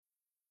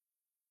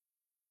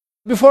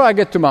Before I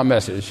get to my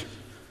message,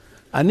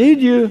 I need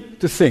you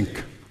to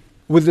think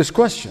with this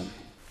question.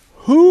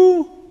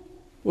 Who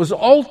was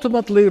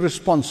ultimately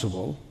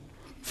responsible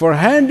for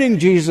handing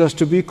Jesus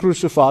to be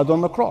crucified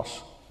on the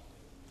cross?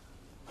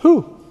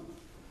 Who?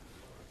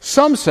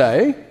 Some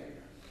say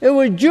it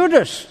was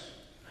Judas,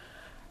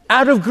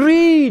 out of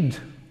greed,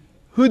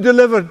 who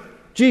delivered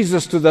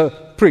Jesus to the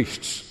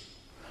priests.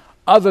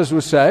 Others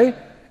would say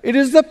it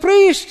is the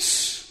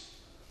priests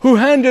who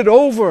handed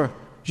over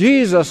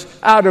Jesus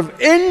out of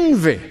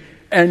envy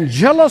and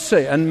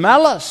jealousy and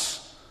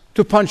malice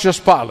to Pontius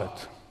Pilate.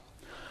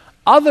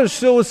 Others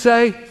still would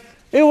say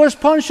it was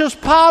Pontius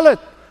Pilate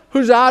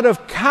who's out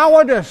of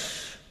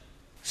cowardice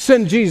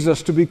sent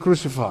Jesus to be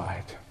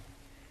crucified.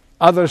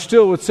 Others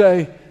still would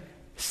say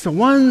it's the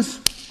ones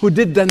who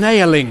did the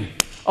nailing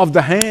of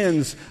the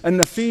hands and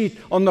the feet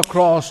on the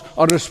cross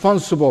are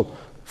responsible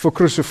for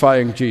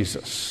crucifying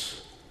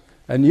Jesus.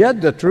 And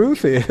yet the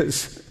truth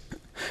is,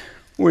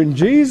 when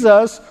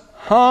Jesus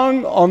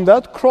hung on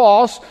that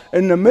cross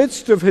in the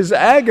midst of his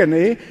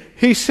agony,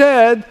 he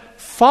said,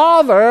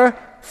 "Father,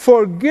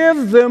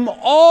 forgive them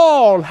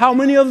all." How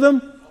many of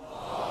them?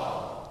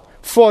 All.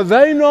 For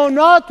they know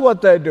not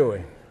what they're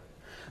doing.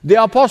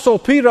 The Apostle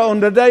Peter, on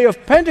the day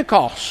of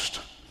Pentecost,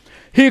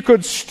 he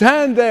could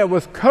stand there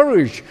with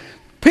courage.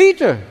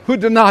 Peter, who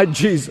denied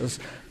Jesus.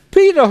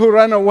 Peter, who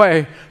ran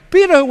away.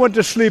 Peter, who went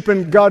to sleep in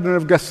the Garden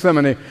of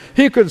Gethsemane.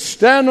 He could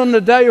stand on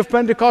the day of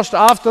Pentecost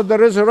after the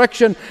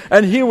resurrection,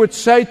 and he would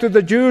say to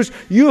the Jews,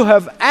 "You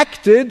have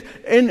acted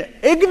in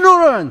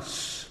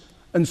ignorance."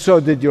 And so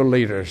did your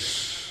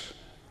leaders.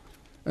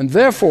 And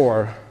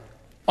therefore,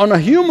 on a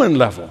human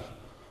level,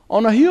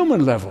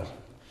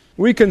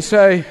 we can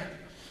say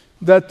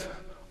that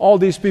all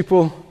these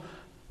people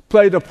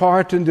played a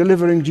part in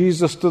delivering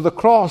Jesus to the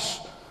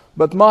cross.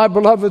 But my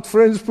beloved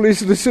friends,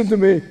 please listen to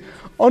me.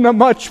 On a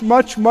much,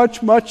 much,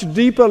 much, much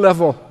deeper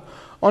level,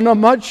 on a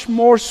much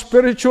more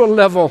spiritual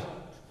level,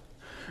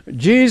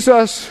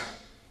 Jesus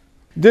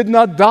did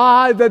not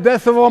die the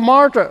death of a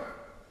martyr.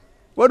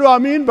 What do I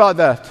mean by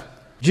that?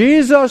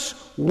 Jesus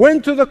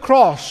went to the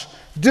cross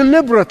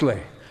deliberately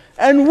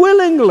and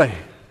willingly.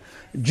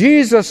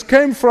 Jesus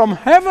came from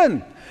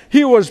heaven.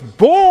 He was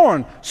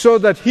born so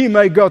that he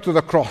may go to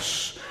the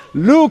cross.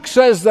 Luke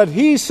says that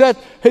he set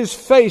his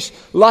face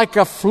like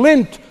a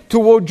flint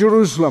toward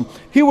Jerusalem.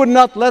 He would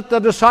not let the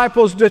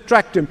disciples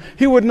detract him.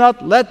 He would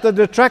not let the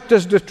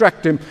detractors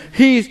detract him.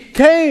 He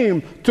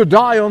came to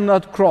die on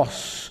that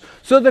cross.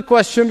 So the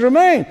question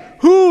remains,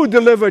 who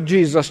delivered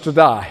Jesus to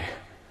die?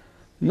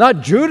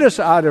 Not Judas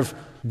out of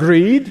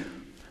greed,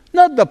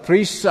 not the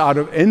priests out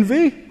of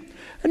envy,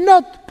 and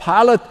not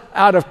Pilate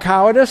out of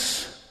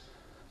cowardice,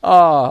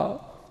 but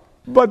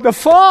the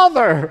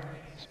Father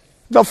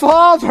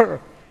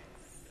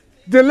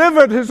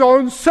delivered his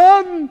own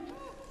Son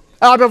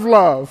out of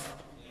love.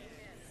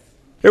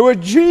 It was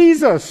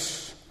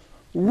Jesus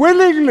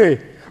willingly,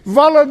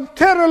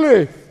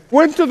 voluntarily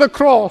went to the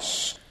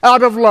cross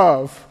out of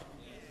love.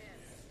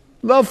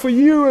 Love for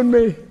you and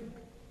me.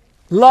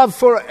 Love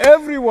for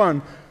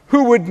everyone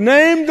who would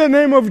name the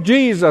name of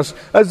Jesus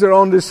as their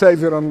only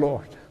Savior and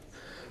Lord.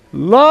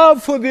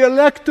 Love for the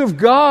elect of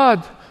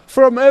God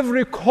from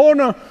every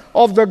corner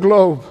of the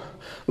globe.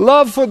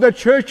 Love for the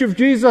Church of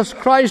Jesus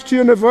Christ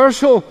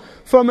Universal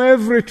from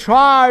every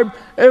tribe,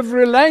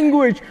 every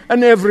language,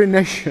 and every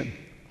nation.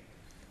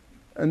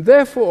 And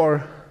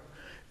therefore,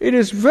 it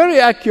is very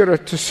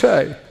accurate to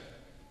say,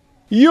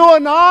 you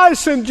and I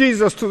sent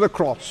Jesus to the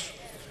cross.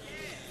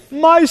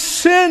 My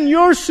sin,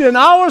 your sin,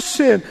 our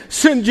sin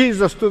sent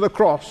Jesus to the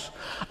cross.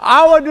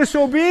 Our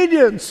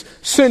disobedience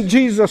sent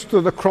Jesus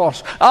to the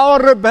cross. Our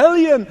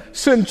rebellion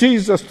sent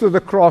Jesus to the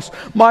cross.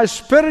 My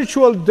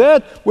spiritual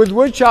debt with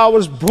which I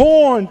was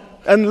born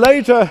and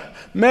later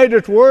made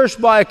it worse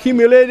by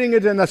accumulating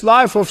it in a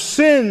life of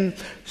sin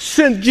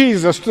sent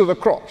Jesus to the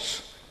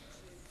cross.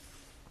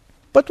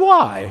 But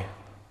why?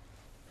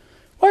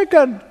 Why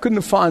God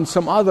couldn't find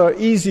some other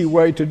easy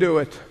way to do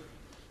it?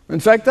 In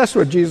fact, that's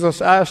what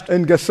Jesus asked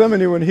in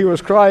Gethsemane when he was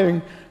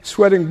crying,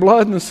 sweating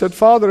blood, and said,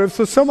 "Father, if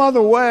there's some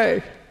other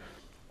way."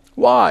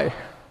 Why?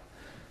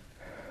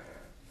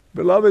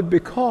 Beloved,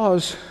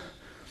 because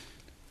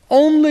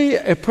only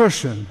a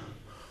person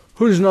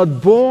who's not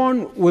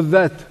born with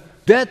that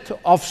debt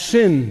of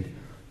sin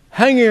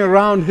hanging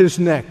around his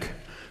neck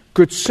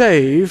could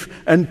save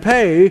and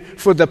pay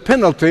for the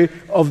penalty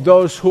of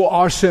those who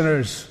are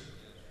sinners.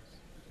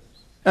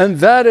 And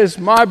that is,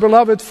 my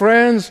beloved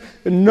friends,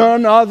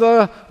 none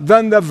other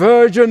than the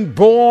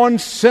virgin-born,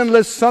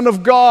 sinless Son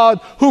of God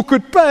who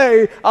could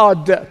pay our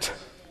debt.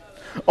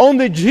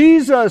 Only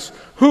Jesus,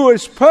 who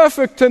is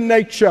perfect in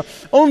nature,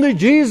 only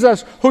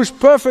Jesus who's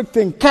perfect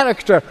in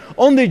character,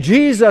 only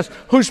Jesus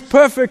who's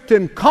perfect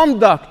in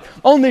conduct,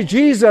 only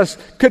Jesus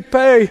could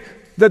pay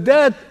the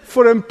debt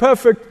for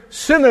imperfect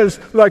sinners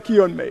like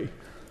you and me.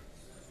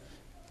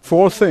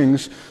 4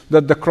 things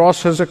that the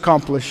cross has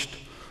accomplished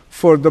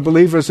for the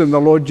believers in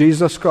the Lord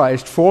Jesus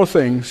Christ. 4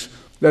 things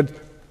that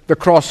the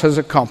cross has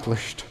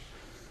accomplished.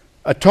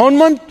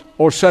 Atonement,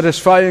 or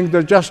satisfying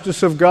the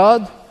justice of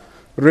God.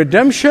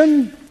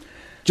 redemption,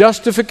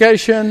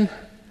 justification,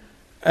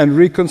 and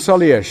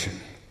reconciliation.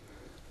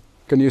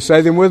 Can you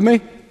say them with me?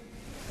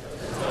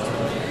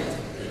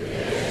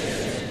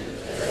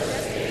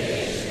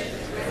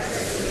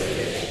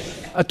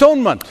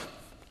 Atonement.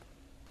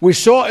 We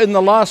saw in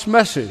the last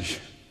message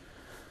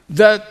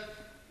that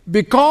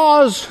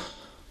because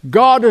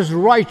God is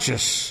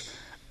righteous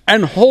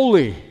and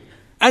holy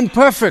and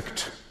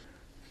perfect,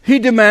 He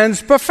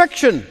demands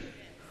perfection.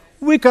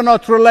 We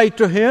cannot relate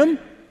to Him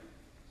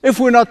if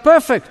we're not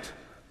perfect.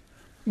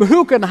 But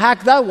who can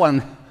hack that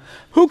one?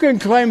 Who can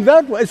claim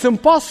that one? It's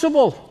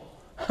impossible.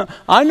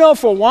 I know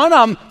for one,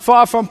 I'm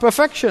far from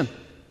perfection.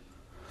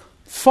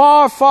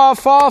 Far, far,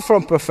 far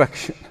from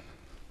perfection.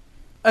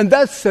 And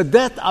that's the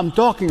debt I'm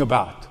talking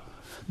about.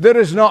 There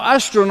is no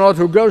astronaut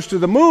who goes to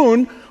the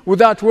moon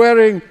without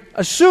wearing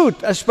a suit,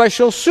 a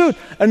special suit.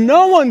 And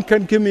no one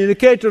can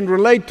communicate and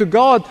relate to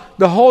God,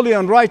 the holy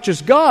and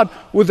righteous God,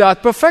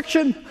 without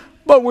perfection.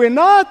 But we're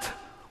not.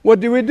 What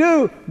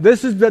do?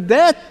 This is the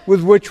debt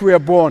with which we are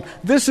born.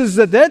 This is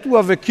the debt we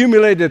have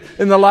accumulated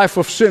in the life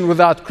of sin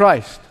without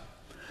Christ.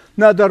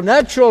 Now, the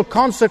natural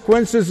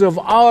consequences of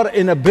our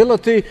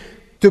inability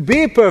to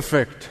be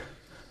perfect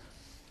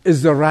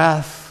is the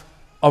wrath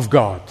of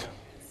God.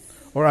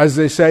 Or as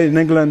they say in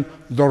England,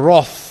 the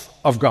wrath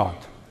of God.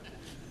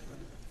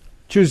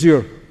 Choose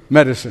your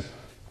medicine.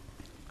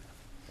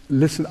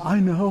 Listen, I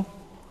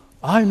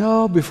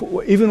know,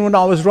 before, even when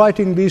I was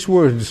writing these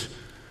words,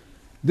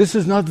 this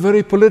is not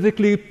very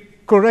politically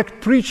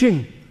correct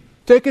preaching.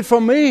 Take it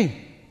from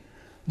me.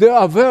 There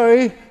are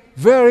very,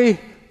 very,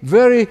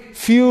 very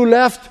few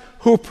left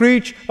who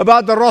preach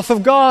about the wrath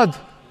of God.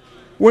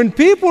 When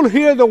people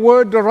hear the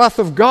word the wrath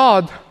of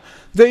God,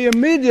 they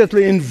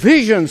immediately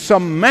envision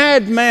some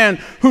madman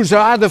who's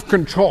out of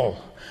control.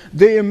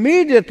 They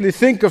immediately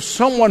think of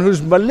someone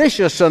who's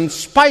malicious and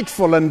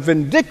spiteful and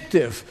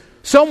vindictive.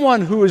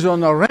 Someone who is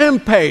on a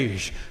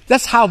rampage.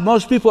 That's how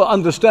most people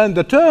understand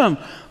the term.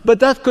 But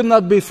that could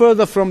not be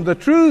further from the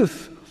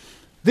truth.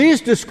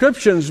 These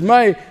descriptions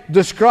may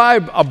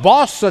describe a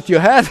boss that you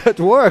had at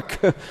work,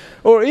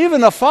 or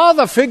even a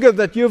father figure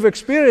that you've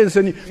experienced,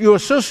 and you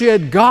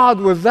associate God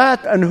with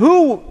that. And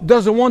who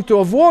doesn't want to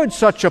avoid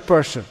such a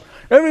person?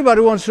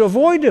 Everybody wants to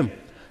avoid him.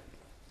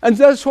 And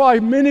that's why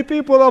many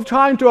people are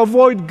trying to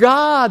avoid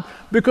God,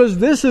 because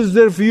this is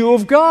their view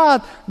of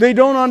God. They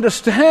don't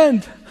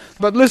understand.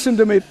 But listen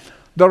to me.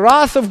 The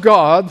wrath of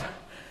God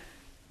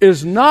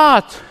is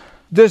not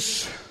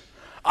this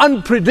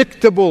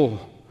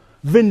unpredictable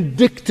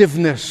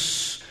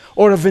vindictiveness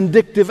or a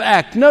vindictive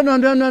act.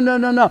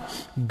 No.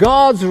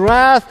 God's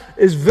wrath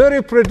is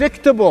very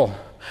predictable,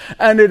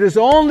 and it is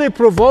only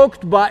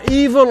provoked by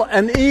evil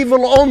and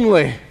evil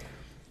only.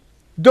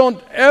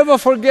 Don't ever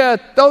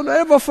forget,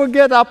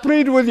 I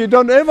plead with you,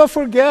 don't ever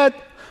forget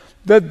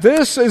that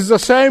this is the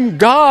same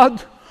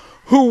God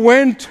who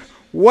went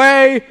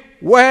way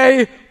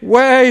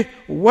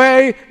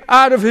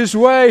out of His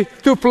way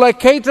to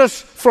placate us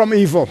from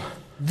evil.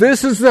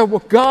 This is the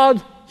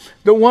God,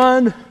 the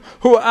one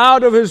who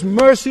out of His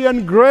mercy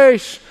and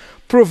grace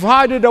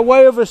provided a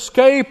way of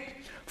escape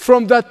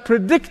from that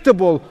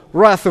predictable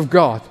wrath of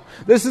God.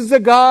 This is the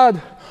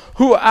God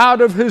who out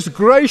of His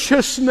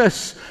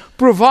graciousness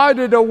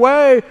provided a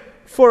way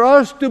for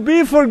us to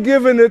be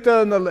forgiven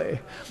eternally.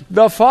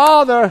 The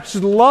Father's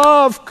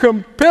love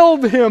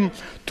compelled Him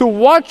to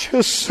watch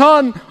His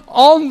Son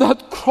on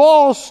that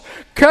cross,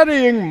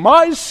 carrying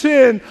my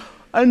sin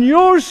and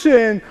your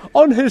sin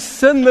on His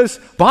sinless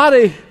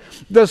body.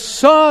 The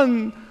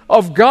Son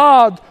of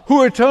God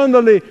who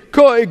eternally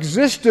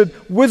coexisted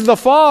with the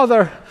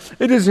Father.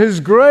 It is His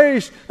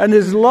grace and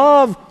His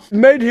love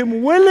made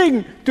Him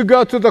willing to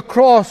go to the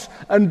cross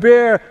and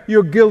bear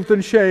your guilt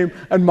and shame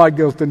and my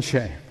guilt and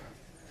shame.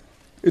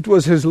 It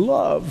was His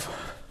love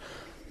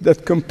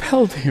that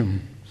compelled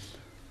Him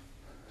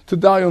to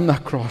die on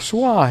that cross.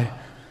 Why?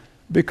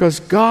 Because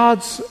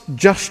God's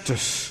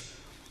justice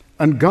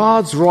and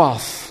God's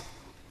wrath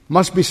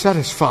must be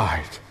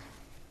satisfied.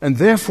 And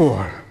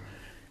therefore,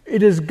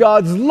 it is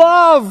God's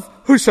love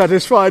who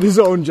satisfied His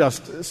own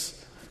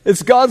justice.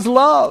 It's God's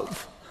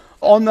love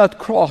on that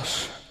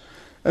cross.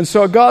 And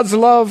so God's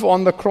love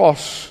on the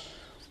cross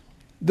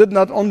did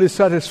not only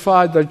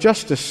satisfy the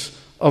justice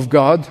of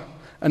God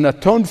and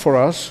atone for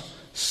us.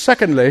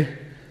 Secondly,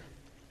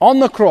 on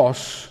the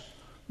cross,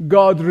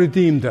 God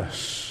redeemed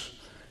us.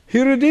 He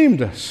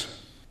redeemed us.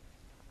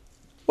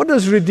 What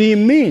does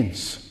redeem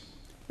means?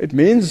 It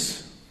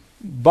means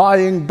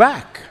buying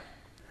back.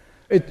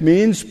 It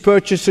means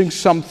purchasing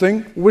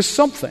something with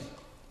something.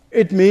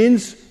 It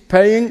means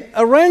paying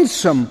a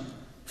ransom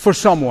for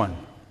someone.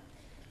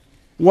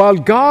 While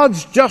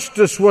God's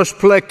justice was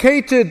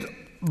placated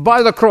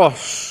by the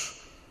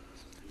cross,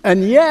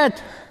 and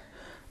yet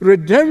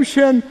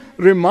redemption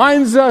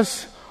reminds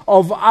us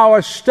of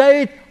our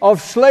state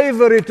of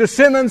slavery to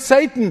sin and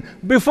Satan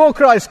before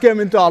Christ came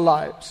into our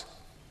lives.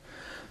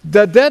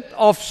 The debt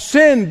of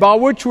sin by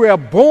which we are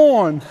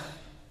born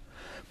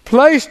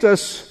placed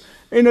us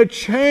in a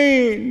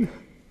chain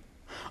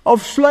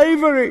of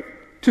slavery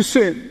to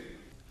sin.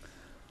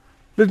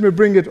 Let me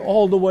bring it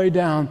all the way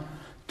down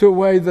to a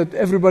way that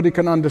everybody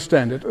can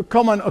understand it. A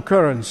common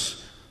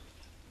occurrence.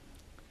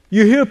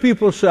 You hear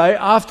people say,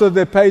 after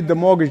they paid the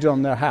mortgage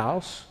on their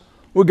house,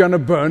 we're going to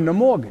burn the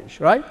mortgage,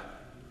 right?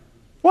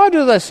 Why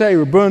do they say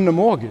we burn the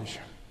mortgage?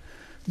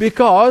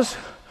 Because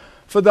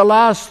for the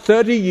last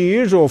 30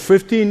 years or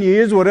 15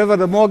 years, whatever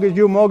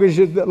your mortgage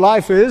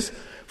life is,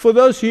 for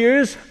those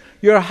years,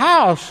 your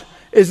house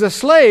is a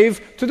slave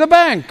to the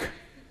bank.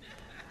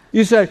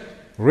 You say,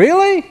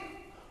 really?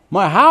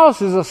 My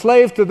house is a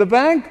slave to the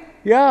bank?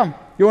 Yeah.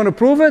 You want to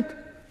prove it?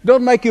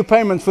 Don't make your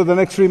payments for the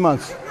next 3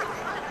 months.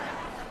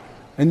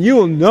 And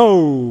you'll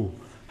know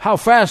how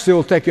fast they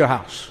will take your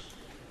house.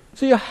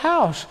 So your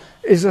house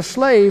is a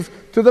slave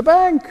to the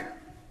bank.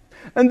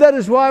 And that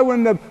is why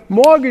when the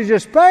mortgage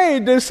is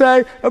paid, they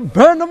say,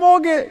 burn the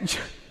mortgage.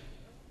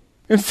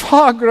 In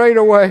far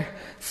greater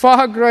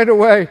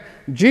way,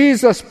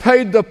 Jesus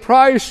paid the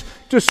price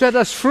to set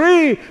us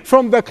free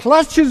from the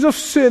clutches of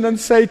sin and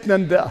Satan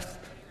and death.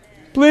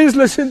 Please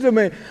listen to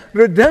me.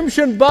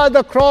 Redemption by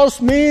the cross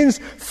means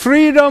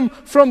freedom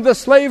from the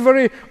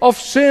slavery of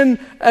sin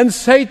and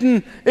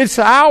Satan. It's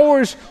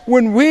ours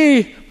when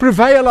we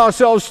prevail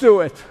ourselves to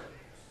it.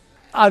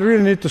 I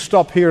really need to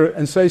stop here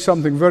and say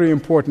something very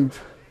important.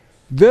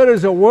 There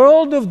is a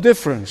world of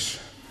difference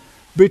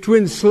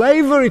between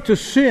slavery to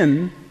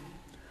sin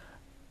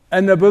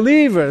and the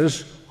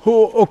believers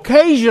who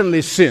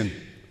occasionally sin.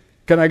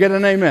 Can I get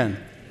an amen?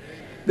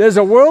 There's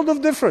a world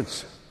of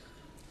difference.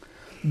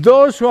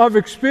 Those who have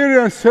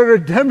experienced the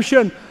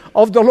redemption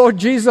of the Lord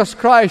Jesus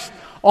Christ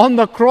on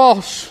the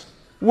cross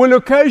will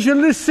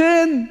occasionally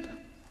sin.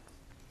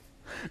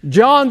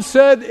 John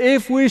said,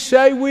 if we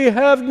say we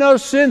have no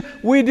sin,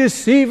 we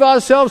deceive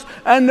ourselves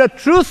and the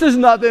truth is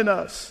not in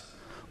us.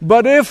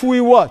 But if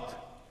we what?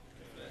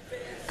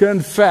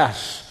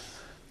 Confess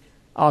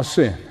our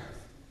sin.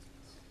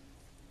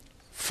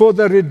 For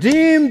the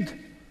redeemed,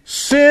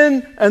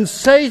 sin and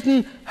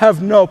Satan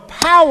have no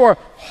power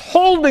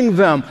holding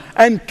them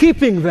and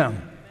keeping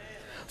them.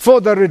 For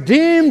the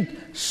redeemed,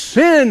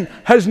 sin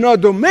has no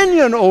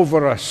dominion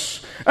over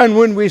us. And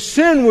when we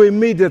sin, we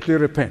immediately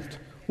repent.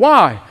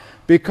 Why?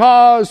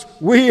 Because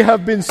we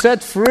have been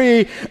set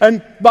free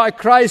and by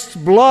Christ's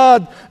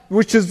blood,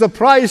 which is the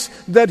price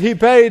that He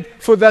paid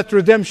for that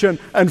redemption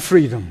and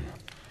freedom.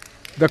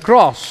 The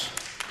cross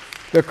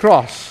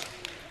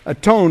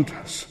atoned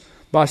us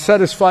by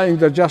satisfying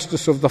the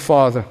justice of the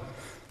Father.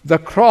 The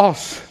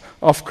cross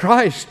of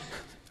Christ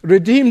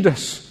redeemed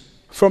us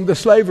from the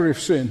slavery of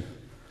sin.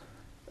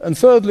 And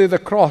thirdly, the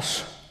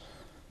cross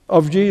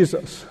of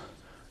Jesus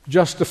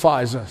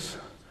justifies us.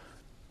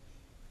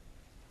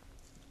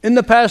 In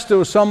the past, there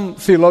were some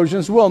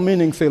theologians,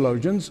 well-meaning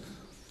theologians,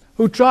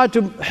 who tried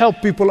to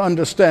help people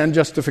understand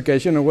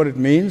justification and what it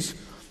means.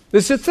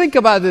 They said, think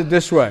about it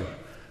this way.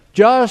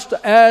 Just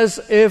as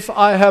if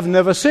I have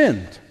never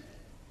sinned.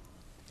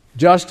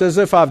 Just as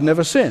if I've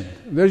never sinned.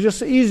 There's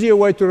just an easier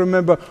way to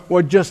remember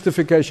what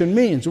justification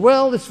means.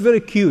 Well, it's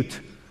very cute.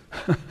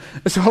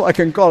 That's all I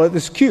can call it.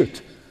 It's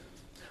cute.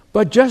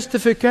 But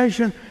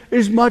justification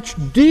is much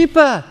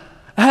deeper,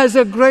 has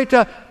a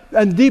greater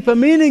and deeper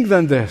meaning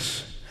than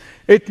this.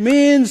 It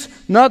means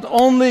not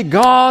only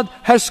God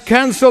has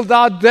canceled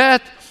our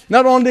debt,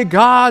 not only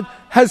God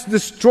has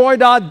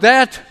destroyed our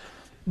debt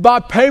by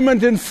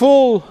payment in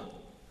full,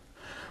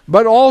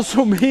 but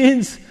also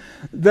means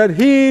that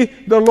He,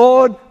 the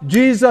Lord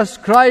Jesus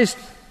Christ,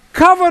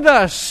 covered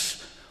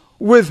us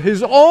with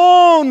His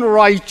own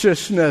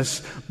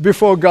righteousness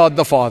before God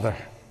the Father.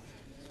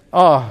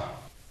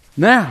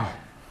 Now,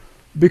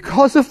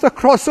 because of the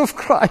cross of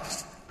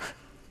Christ,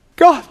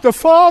 God the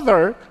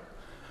Father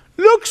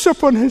looks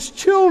upon His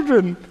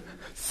children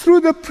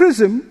through the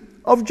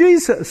prism of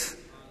Jesus.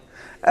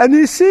 And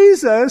He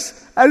sees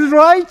us as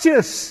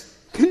righteous.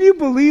 Can you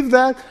believe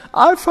that?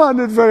 I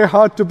found it very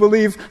hard to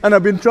believe, and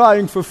I've been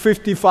trying for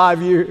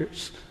 55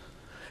 years.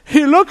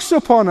 He looks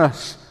upon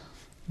us,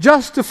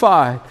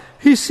 justified.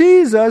 He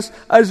sees us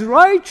as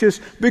righteous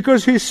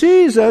because He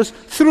sees us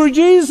through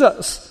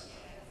Jesus.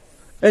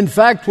 In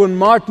fact, when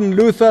Martin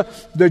Luther,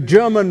 the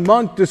German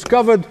monk,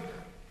 discovered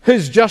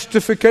his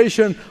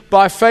justification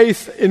by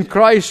faith in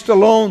Christ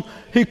alone,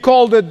 he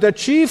called it the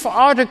chief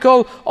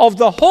article of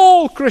the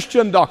whole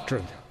Christian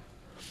doctrine.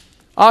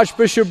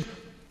 Archbishop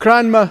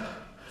Cranmer,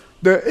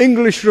 the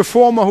English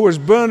reformer who was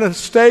burned at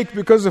stake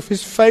because of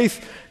his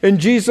faith in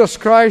Jesus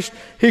Christ,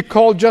 he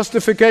called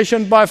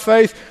justification by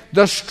faith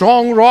the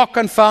strong rock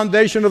and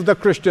foundation of the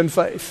Christian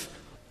faith.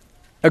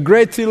 A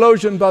great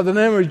theologian by the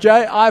name of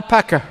J.I.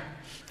 Packer,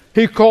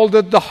 he called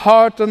it the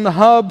heart and the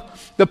hub,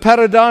 the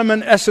paradigm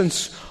and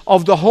essence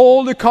of the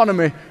whole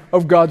economy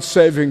of God's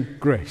saving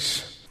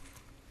grace.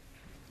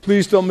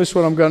 Please don't miss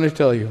what I'm going to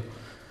tell you.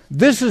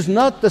 This is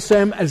not the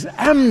same as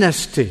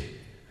amnesty.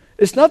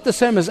 It's not the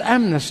same as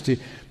amnesty,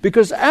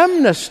 because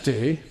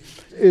amnesty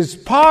is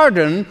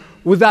pardon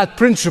without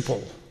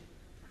principle.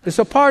 It's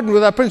a pardon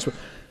without principle.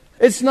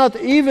 It's not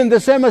even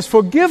the same as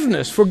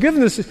forgiveness.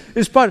 Forgiveness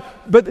is part,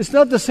 but it's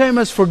not the same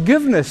as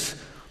forgiveness,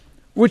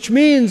 which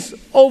means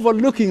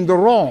overlooking the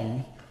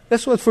wrong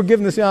That's what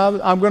forgiveness is.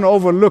 I'm going to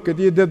overlook it.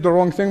 You did the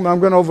wrong thing, but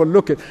I'm going to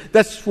overlook it.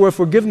 That's where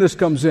forgiveness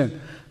comes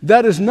in.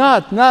 That is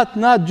not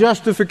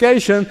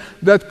justification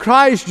that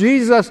Christ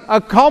Jesus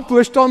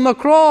accomplished on the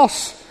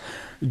cross.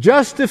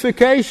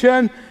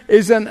 Justification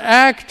is an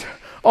act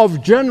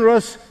of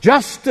generous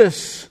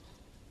justice.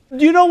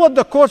 Do you know what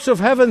the courts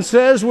of heaven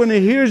says when He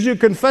hears you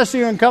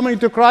confessing and coming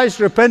to Christ,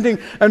 repenting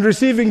and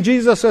receiving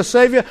Jesus as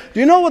Savior? Do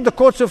you know what the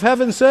courts of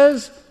heaven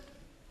says?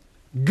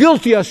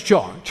 Guilty as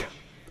charged.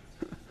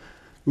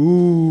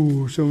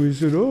 Ooh, somebody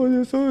said,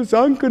 it's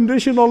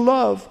unconditional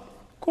love.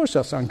 Of course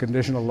that's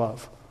unconditional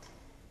love.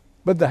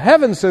 But the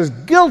heaven says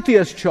guilty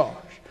as charged.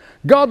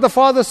 God the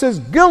Father says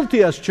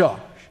guilty as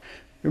charged.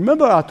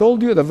 Remember I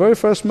told you the very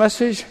first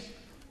message?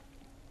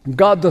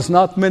 God does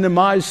not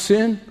minimize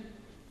sin.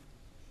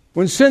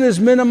 When sin is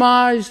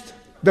minimized,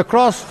 the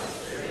cross...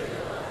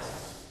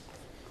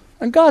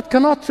 And God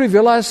cannot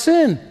trivialize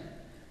sin.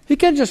 He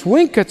can't just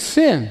wink at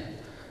sin.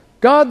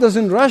 God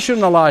doesn't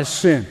rationalize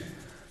sin.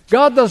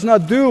 God does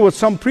not do what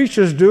some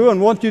preachers do and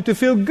want you to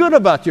feel good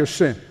about your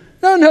sin.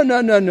 No.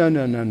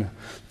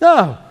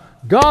 No.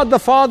 God the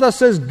Father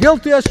says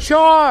guilty as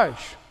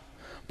charged.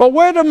 But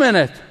wait a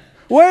minute.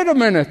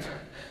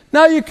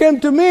 Now you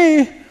came to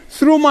me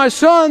through my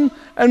Son,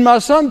 and my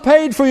Son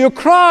paid for your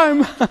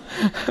crime.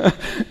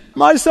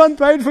 My Son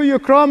paid for your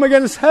crime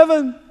against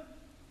heaven.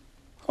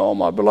 Oh,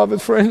 my beloved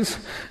friends,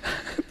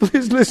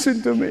 please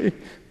listen to me.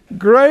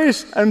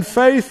 Grace and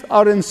faith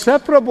are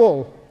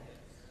inseparable.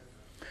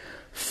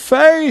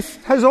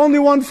 Faith has only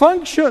one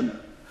function.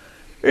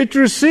 It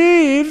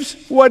receives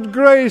what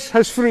grace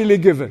has freely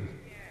given.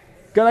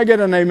 Can I get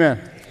an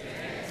amen?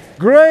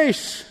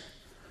 Grace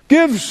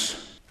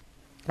gives,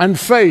 and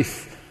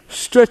faith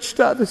stretched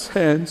out its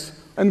hands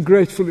and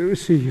gratefully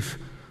receive.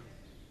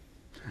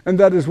 And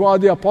that is why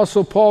the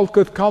Apostle Paul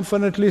could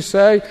confidently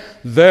say,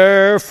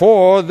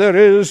 therefore there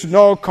is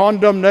no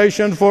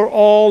condemnation for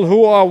all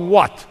who are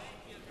what?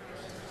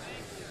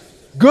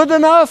 Good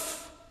enough?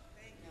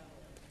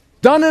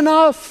 Done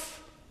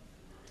enough?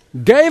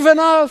 Gave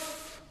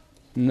enough?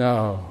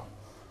 No.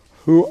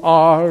 Who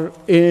are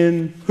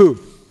in who?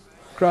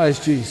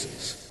 Christ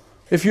Jesus.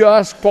 If you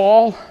ask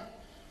Paul,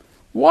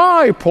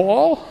 why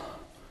Paul?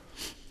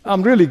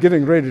 I'm really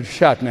getting ready to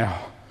shout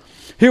now.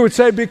 He would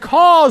say,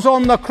 because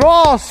on the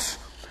cross,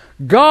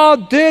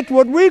 God did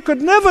what we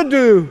could never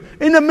do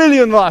in a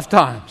million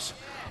lifetimes.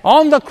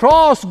 On the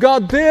cross,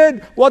 God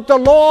did what the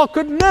law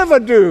could never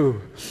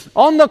do.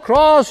 On the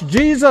cross,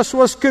 Jesus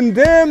was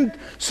condemned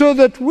so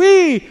that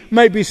we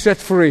may be set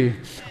free.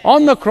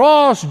 On the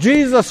cross,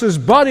 Jesus'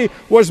 body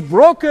was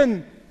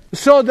broken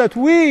so that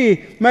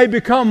we may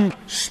become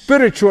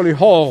spiritually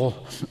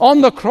whole.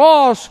 On the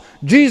cross,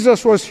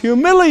 Jesus was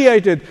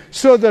humiliated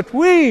so that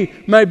we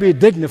may be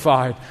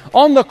dignified.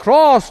 On the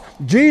cross,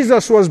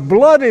 Jesus was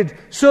bloodied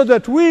so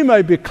that we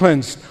may be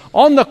cleansed.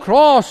 On the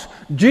cross,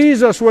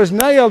 Jesus was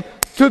nailed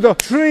to the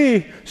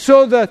tree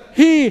so that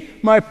He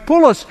might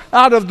pull us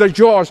out of the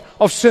jaws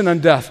of sin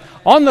and death.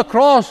 On the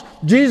cross,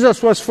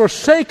 Jesus was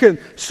forsaken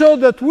so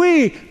that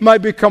we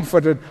might be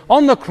comforted.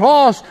 On the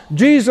cross,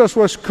 Jesus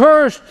was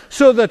cursed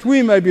so that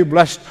we may be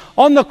blessed.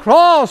 On the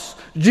cross,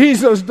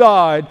 Jesus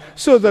died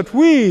so that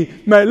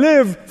we may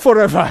live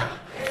forever.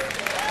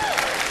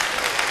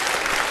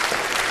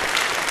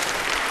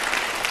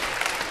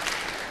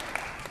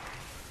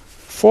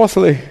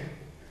 Fourthly,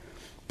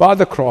 by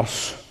the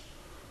cross,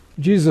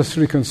 Jesus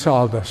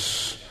reconciled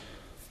us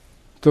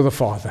to the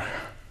Father,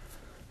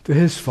 to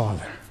His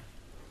Father.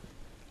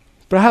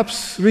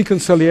 Perhaps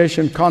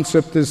reconciliation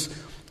concept is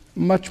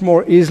much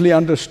more easily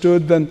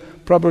understood than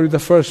probably the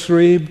first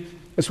three.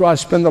 That's why I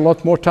spend a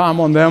lot more time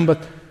on them.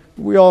 But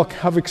we all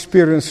have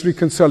experienced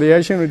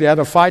reconciliation. When you had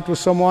a fight with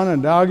someone,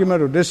 an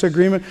argument or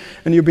disagreement,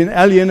 and you've been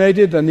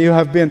alienated and you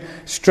have been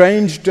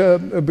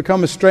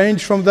become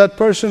estranged from that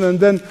person, and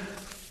then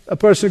a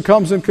person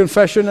comes in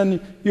confession and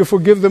you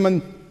forgive them,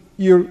 and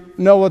you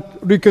know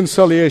what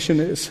reconciliation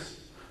is.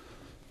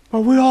 But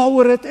we all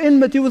were at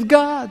enmity with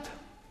God.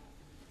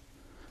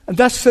 And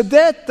that's the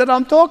debt that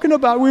I'm talking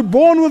about. We're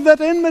born with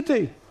that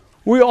enmity.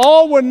 We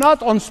all were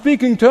not on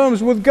speaking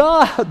terms with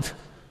God.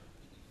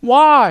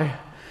 Why?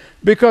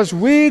 Because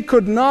we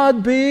could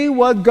not be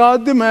what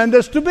God demanded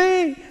us to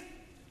be.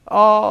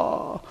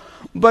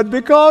 But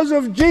because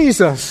of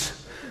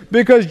Jesus,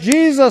 because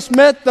Jesus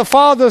met the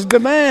Father's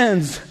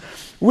demands,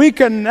 we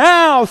can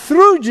now,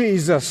 through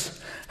Jesus,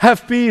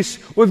 have peace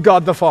with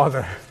God the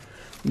Father.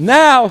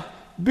 Now,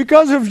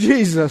 because of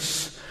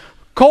Jesus,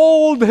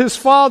 called His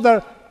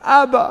Father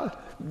Abba,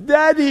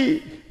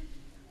 Daddy.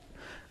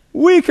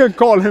 We can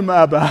call Him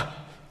Abba.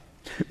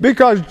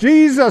 Because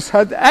Jesus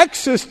had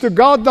access to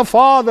God the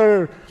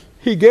Father,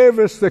 He gave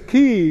us the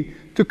key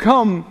to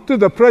come to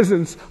the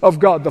presence of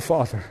God the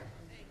Father.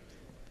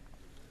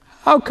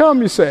 How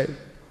come, you say?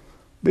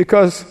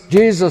 Because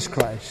Jesus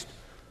Christ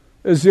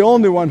is the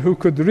only one who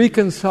could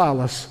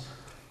reconcile us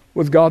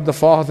with God the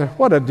Father.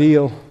 What a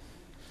deal.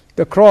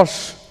 The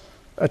cross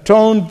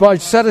atoned by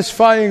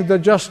satisfying the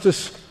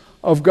justice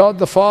of God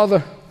the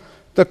Father.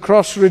 The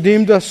cross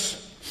redeemed us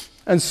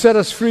and set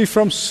us free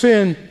from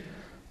sin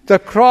The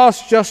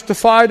cross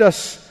justified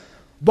us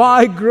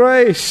by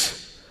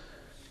grace,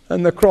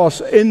 and the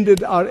cross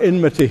ended our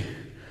enmity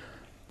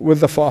with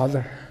the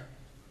Father.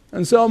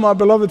 And so, my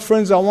beloved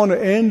friends, I want to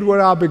end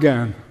where I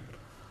began.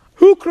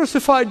 Who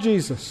crucified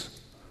Jesus?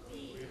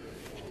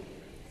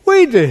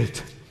 We did.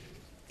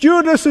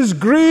 Judas's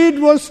greed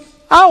was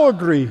our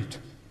greed.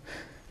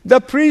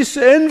 The priest's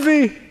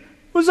envy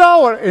was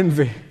our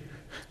envy.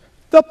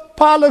 The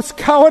Pilate's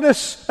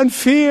cowardice and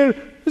fear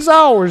is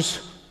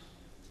ours.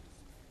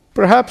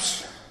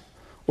 Perhaps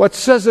what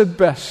says it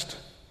best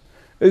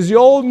is the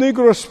old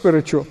Negro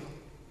spiritual.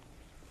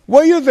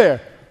 Were you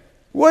there?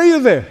 Were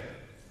you there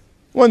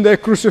when they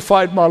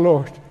crucified my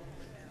Lord?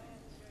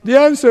 The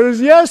answer is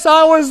yes,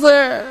 I was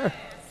there.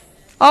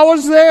 I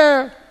was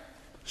there.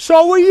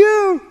 So were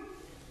you.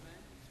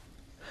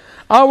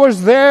 I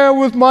was there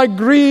with my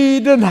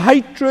greed and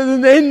hatred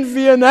and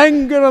envy and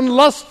anger and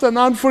lust and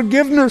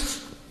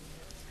unforgiveness.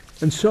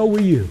 And so were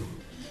you.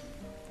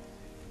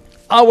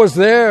 I was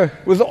there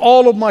with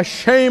all of my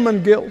shame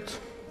and guilt.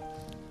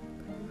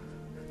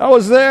 I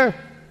was there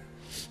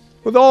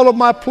with all of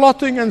my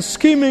plotting and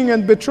scheming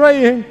and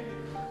betraying,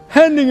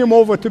 handing him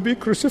over to be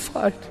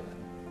crucified.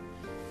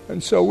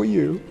 And so were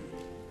you.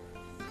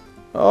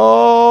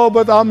 Oh,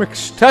 but I'm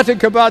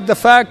ecstatic about the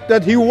fact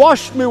that he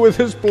washed me with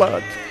his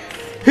blood.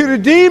 He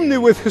redeemed me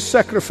with his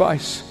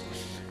sacrifice.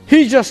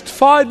 He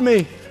justified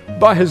me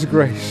by his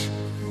grace.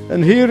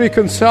 And he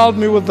reconciled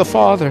me with the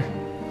Father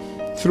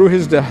through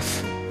his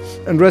death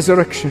and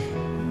resurrection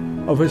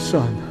of his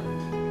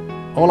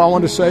Son. All I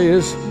want to say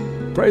is,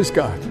 praise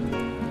God.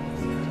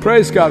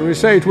 Praise God. Will you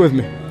say it with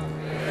me?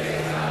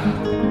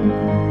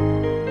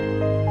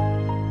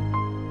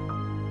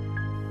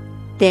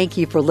 Thank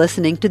you for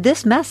listening to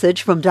this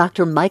message from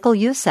Dr. Michael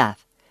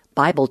Youssef,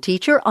 Bible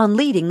teacher on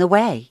Leading the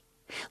Way.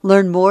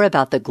 Learn more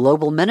about the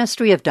global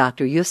ministry of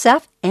Dr.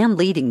 Youssef and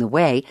Leading the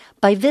Way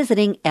by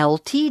visiting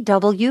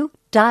ltw.org.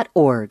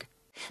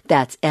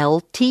 That's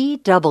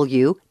ltw.org.